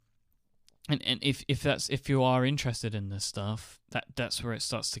and if you are interested in this stuff, that's where it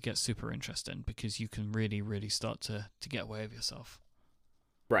starts to get super interesting, because you can really start to get away with yourself.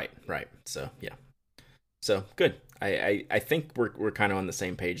 Right. So yeah. So good. I think we're kind of on the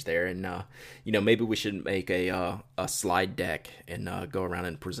same page there, and maybe we should make a slide deck and go around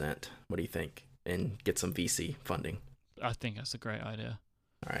and present. What do you think? And get some VC funding. I think that's a great idea.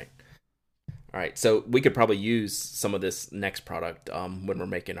 All right. So we could probably use some of this next product when we're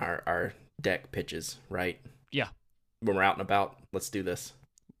making our deck pitches, right? Yeah. When we're out and about, let's do this.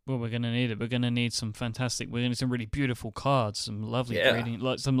 Well, we're gonna need it. We're gonna need some really beautiful cards, some lovely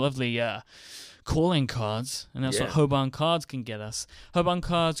grading, some lovely calling cards, and that's what Hoban Cards can get us. Hoban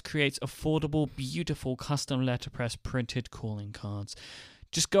Cards creates affordable, beautiful, custom letterpress printed calling cards.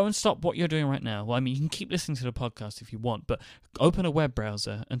 Just go and stop what you're doing right now. Well, I mean, you can keep listening to the podcast if you want, but open a web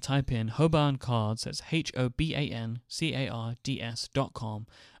browser and type in Hoban Cards, that's HOBANCARDS.com,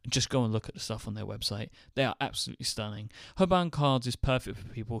 and just go and look at the stuff on their website. They are absolutely stunning. Hoban Cards is perfect for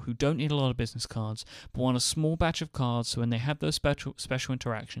people who don't need a lot of business cards, but want a small batch of cards, so when they have those special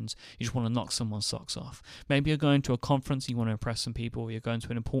interactions, you just want to knock someone's socks off. Maybe you're going to a conference, you want to impress some people, or you're going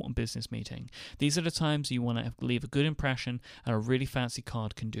to an important business meeting. These are the times you want to leave a good impression, and a really fancy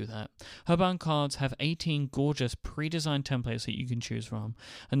card can do that. Hoban Cards have 18 gorgeous pre-designed templates that you can choose from,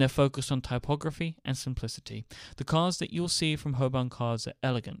 and they're focused on typography and simplicity. The cards that you'll see from Hoban Cards are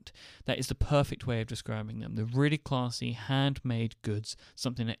elegant. That is the perfect way of describing them. They're really classy, handmade goods,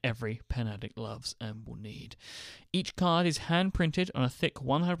 something that every pen addict loves and will need. Each card is hand printed on a thick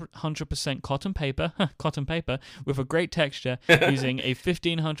 100% cotton paper with a great texture using a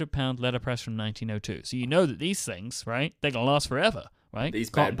 1,500 pound letterpress from 1902. So you know that these things, right, they're going to last forever. Right? These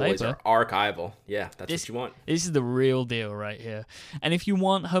bad boys are archival. Yeah, that's what you want. This is the real deal right here. And if you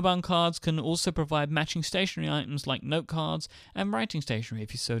want, Hoban Cards can also provide matching stationery items like note cards and writing stationery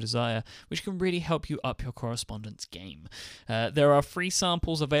if you so desire, which can really help you up your correspondence game. There are free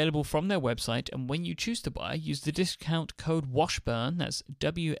samples available from their website, and when you choose to buy, use the discount code WASHBURN, that's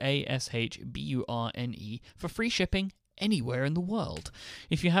WASHBURNE, for free shipping anywhere in the world.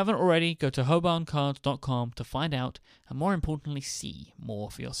 If you haven't already, go to hobancards.com to find out, and more importantly, see more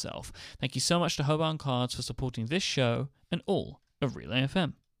for yourself. Thank you so much to Hoban Cards for supporting this show and all of Relay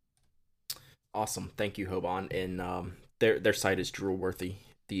FM. Awesome. Thank you, Hoban. And their site is drool worthy.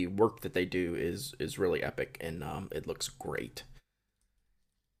 The work that they do is really epic, and it looks great.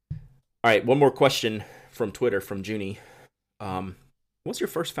 All right, one more question from Twitter from Junie. What's your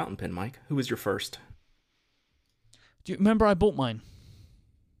first fountain pen, Mike? Who was your first? Do you remember I bought mine?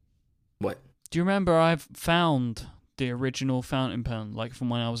 What? Do you remember I've found the original fountain pen, like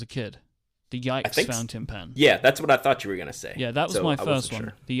from when I was a kid? The Yikes fountain pen. Yeah, that's what I thought you were going to say. Yeah, that was my first one.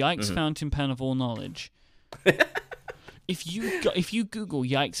 Sure. The Yikes fountain pen of all knowledge. If you Google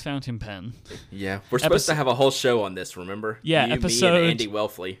Yikes fountain pen... Yeah, we're supposed to have a whole show on this, remember? Yeah, me and Andy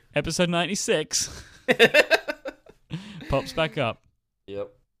Welfley. Episode 96. Pops back up.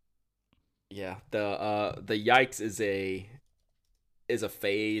 Yep. Yeah, the Yikes is a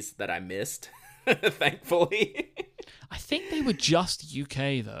phase that I missed, thankfully. I think they were just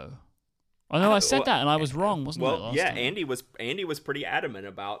UK though. I know I said that and I was wrong, wasn't I? Last time? Andy was pretty adamant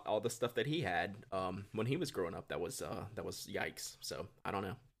about all the stuff that he had when he was growing up. That was Yikes. So I don't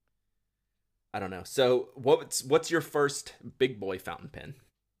know. So what's your first big boy fountain pen?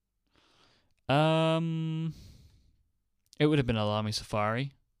 It would have been a Lamy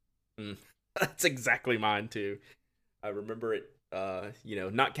Safari. That's exactly mine too. I remember it,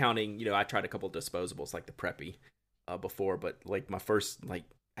 not counting, I tried a couple of disposables like the Preppy before, but like my first,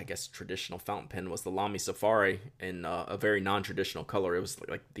 I guess traditional fountain pen was the Lamy Safari in a very non-traditional color. It was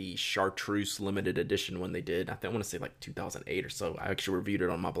like the Chartreuse limited edition when they did, I want to say like 2008 or so. I actually reviewed it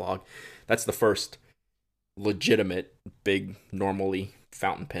on my blog. That's the first legitimate big normally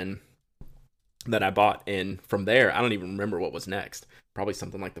fountain pen that I bought, and from there I don't even remember what was next. Probably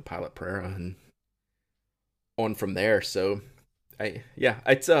something like the Pilot Prera, and on from there. So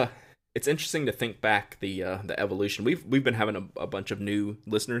it's interesting to think back the evolution. We've been having a bunch of new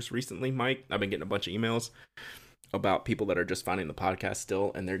listeners recently, Mike. I've been getting a bunch of emails about people that are just finding the podcast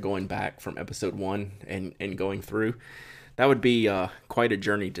still, and they're going back from episode 1 and going through. That would be quite a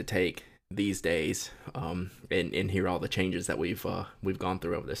journey to take these days, and hear all the changes that we've gone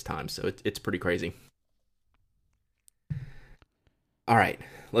through over this time. So it's pretty crazy. All right,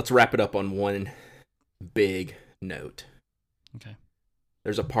 let's wrap it up on one big note. Okay.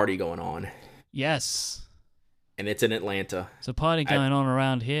 There's a party going on. Yes. And it's in Atlanta. There's a party going on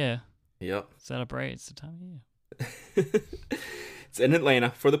around here. Yep. Celebrate. It's the time of year. It's in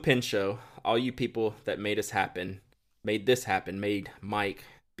Atlanta for the Pen Show. All you people that made this happen, made Mike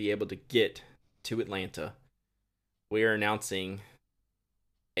be able to get to Atlanta. We're announcing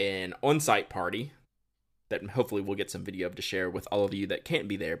an on-site party that hopefully we'll get some video of to share with all of you that can't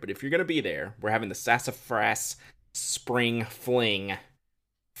be there. But if you're going to be there, we're having the Sassafras Spring Fling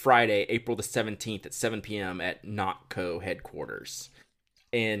Friday, April the 17th at 7 p.m. at NotCo headquarters.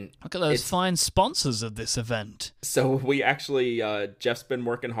 And look at those fine sponsors of this event. So we actually, Jeff's been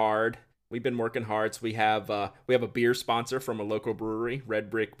working hard. We've been working hard. So we have a beer sponsor from a local brewery, Red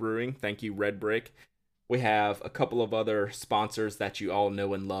Brick Brewing. Thank you, Red Brick. We have a couple of other sponsors that you all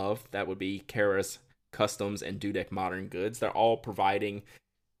know and love. That would be Kara's Customs and Dudek Modern Goods. They're all providing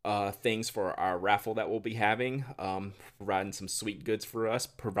things for our raffle that we'll be having, providing some sweet goods for us,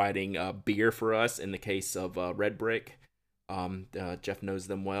 providing beer for us in the case of Red Brick. Jeff knows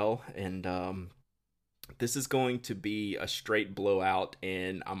them well, and this is going to be a straight blowout,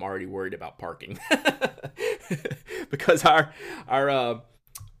 and I'm already worried about parking because our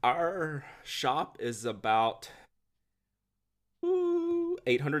shop is about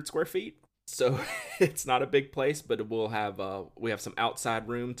 800 square feet. So it's not a big place, but we have some outside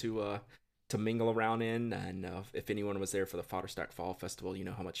room to mingle around in. And if anyone was there for the Fodderstack Fall Festival, you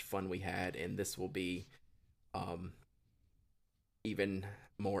know how much fun we had. And this will be even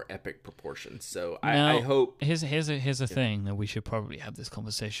more epic proportions. So now, I hope. Here's a thing that we should probably have this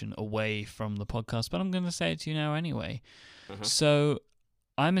conversation away from the podcast, but I'm going to say it to you now anyway. Uh-huh. So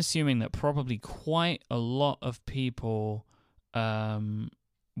I'm assuming that probably quite a lot of people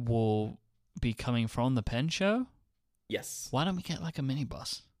will be coming from the Pen Show. Yes. Why don't we get like a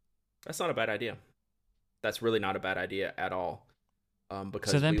minibus? That's not a bad idea. That's really not a bad idea at all.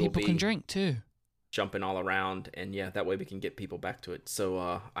 Because so then people can drink too. Jumping all around, and yeah, that way we can get people back to it.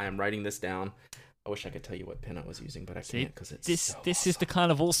 So I am writing this down. I wish I could tell you what pen I was using, but I can't because it's this is the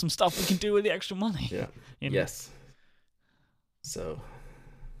kind of awesome stuff we can do with the extra money. Yeah. Yes. So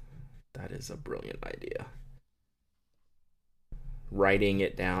that is a brilliant idea. Writing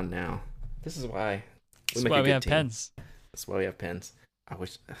it down now. This is why we have pens. That's why we have pens. I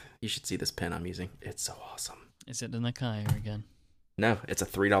wish you should see this pen I'm using. It's so awesome. Is it the Nakaya again? No, it's a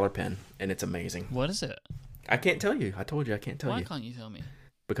 $3 pen, and it's amazing. What is it? I can't tell you. I told you I can't tell you. Why can't you tell me?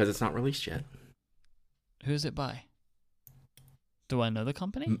 Because it's not released yet. Who is it by? Do I know the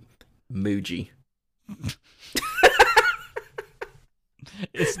company? Muji.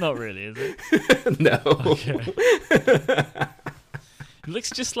 It's not really, is it? No. Okay. It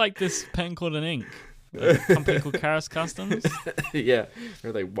looks just like this pen called an ink. A company called Karas Customs. Yeah,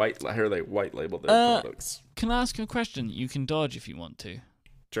 or they white label their products. Can I ask you a question? You can dodge if you want to.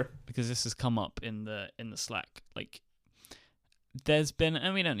 Sure. Because this has come up in the Slack. Like, there's been,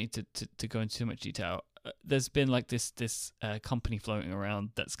 and we don't need to go into too much detail. There's been like this company floating around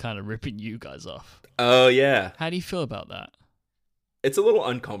that's kind of ripping you guys off. Oh yeah. How do you feel about that? It's a little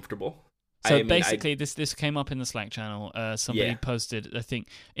uncomfortable. So basically, this came up in the Slack channel. Somebody posted, I think,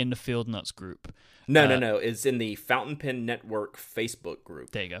 in the Field Nuts group. No. It's in the Fountain Pen Network Facebook group.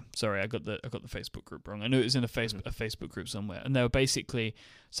 There you go. Sorry, I got the Facebook group wrong. I knew it was in a Facebook group somewhere, and they were basically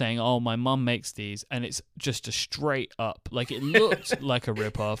saying, "Oh, my mum makes these," and it's just a straight up, like it looked like a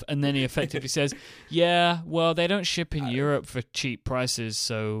rip-off. And then he effectively says, "Yeah, well, they don't ship in Europe for cheap prices,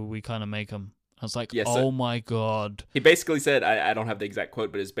 so we kind of make them." I was like, oh my God. He basically said, I don't have the exact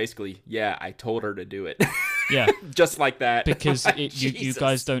quote, but it's basically, yeah, I told her to do it. Yeah. Just like that. Because you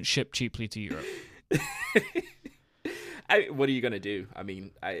guys don't ship cheaply to Europe. What are you going to do? I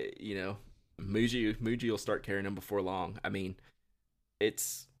mean, Muji will start carrying them before long. I mean,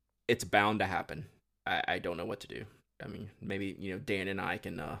 it's bound to happen. I don't know what to do. I mean, maybe, Dan and I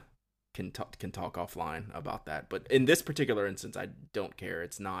can talk offline about that. But in this particular instance, I don't care.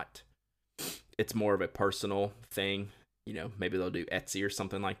 It's more of a personal thing. Maybe they'll do Etsy or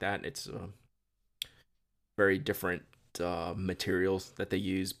something like that. It's a very different materials that they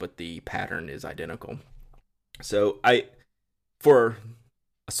use, but the pattern is identical. So for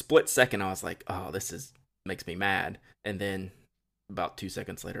a split second, I was like, oh, makes me mad. And then about 2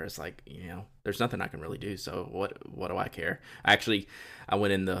 seconds later, it's like, there's nothing I can really do. So what do I care? I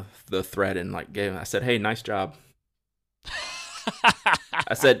went in the thread and like I said, hey, nice job.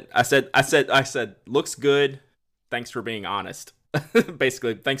 I said, looks good. Thanks for being honest.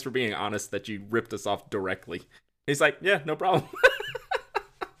 Basically, thanks for being honest that you ripped us off directly. He's like, yeah, no problem.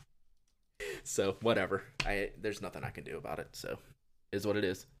 So whatever. There's nothing I can do about it. So is what it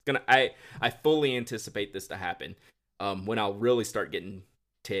is. I fully anticipate this to happen. When I'll really start getting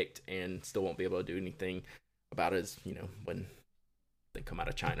ticked and still won't be able to do anything about it is, when they come out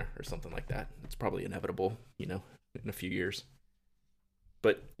of China or something like that. It's probably inevitable, in a few years.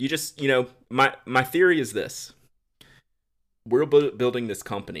 But you just, my theory is this. We're building this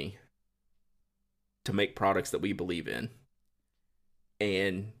company to make products that we believe in.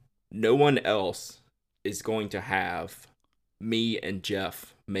 And no one else is going to have me and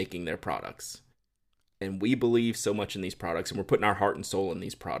Jeff making their products. And we believe so much in these products, and we're putting our heart and soul in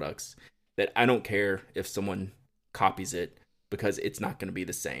these products, that I don't care if someone copies it, because it's not going to be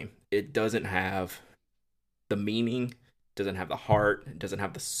the same. It doesn't have the meaning, doesn't have the heart, it doesn't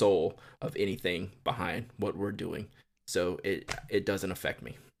have the soul of anything behind what we're doing. So it doesn't affect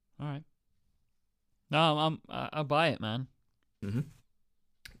me. All right. No, I buy it, man. Mm-hmm.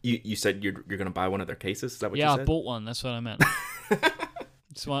 You said you're going to buy one of their cases? Is that what you said? Yeah, I bought one. That's what I meant.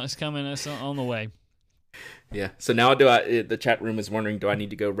 It's coming. It's on the way. Yeah. So now the chat room is wondering, do I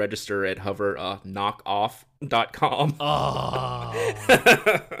need to go register at hover knockoff.com? Oh.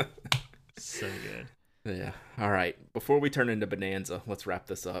 So good. Yeah. All right. Before we turn into Bonanza, let's wrap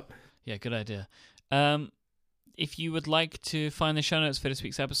this up. Yeah, good idea. If you would like to find the show notes for this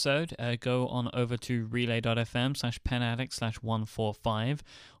week's episode, go on over to relay.fm/penaddict/145,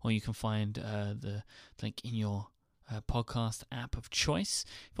 or you can find the link in your podcast app of choice.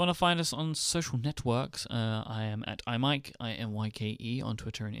 If you want to find us on social networks, I am at imyke, IMYKE, on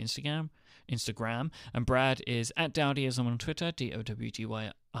Twitter and Instagram, and Brad is at Dowdyism on Twitter,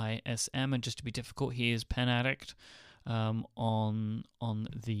 DOWGYISM, and just to be difficult, he is Pen Addict on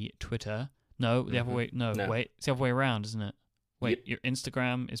the Twitter. No, the other way. No, wait, it's the other way around, isn't it? Wait, your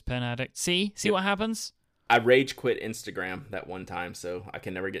Instagram is Pen Addict. See what happens? I rage quit Instagram that one time, so I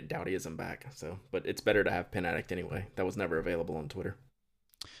can never get Dowdyism back. So, but it's better to have Pen Addict anyway. That was never available on Twitter.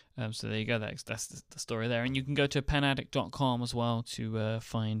 So there you go. That's the story there, and you can go to penaddict.com as well to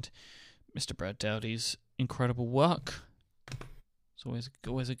find Mr. Brad Dowdy's incredible work. It's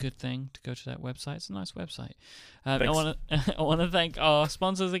always a good thing to go to that website. It's a nice website. I want to thank our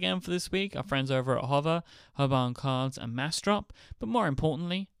sponsors again for this week, our friends over at Hover, Hobound Cards, and Massdrop. But more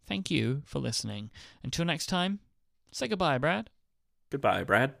importantly, thank you for listening. Until next time, say goodbye, Brad. Goodbye,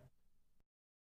 Brad.